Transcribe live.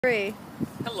Three.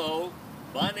 Hello,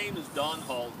 my name is Don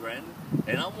Hallgren,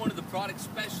 and I'm one of the product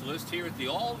specialists here at the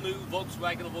all-new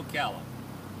Volkswagen of Ocala.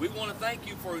 We want to thank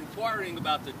you for inquiring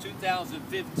about the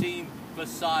 2015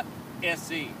 Passat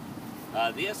SE.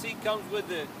 The SE comes with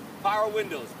the power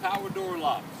windows, power door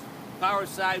locks, power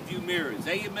side view mirrors,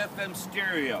 AM/FM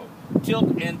stereo,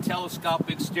 tilt and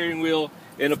telescopic steering wheel,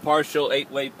 and a partial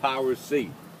 8-way power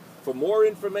seat. For more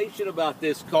information about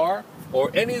this car or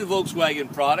any of the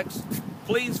Volkswagen products,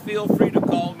 please feel free to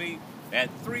call me at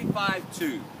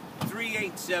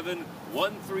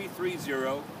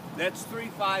 352-387-1330. That's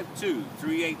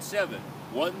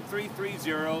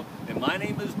 352-387-1330. And my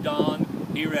name is Don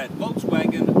here at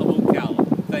Volkswagen of Ocala.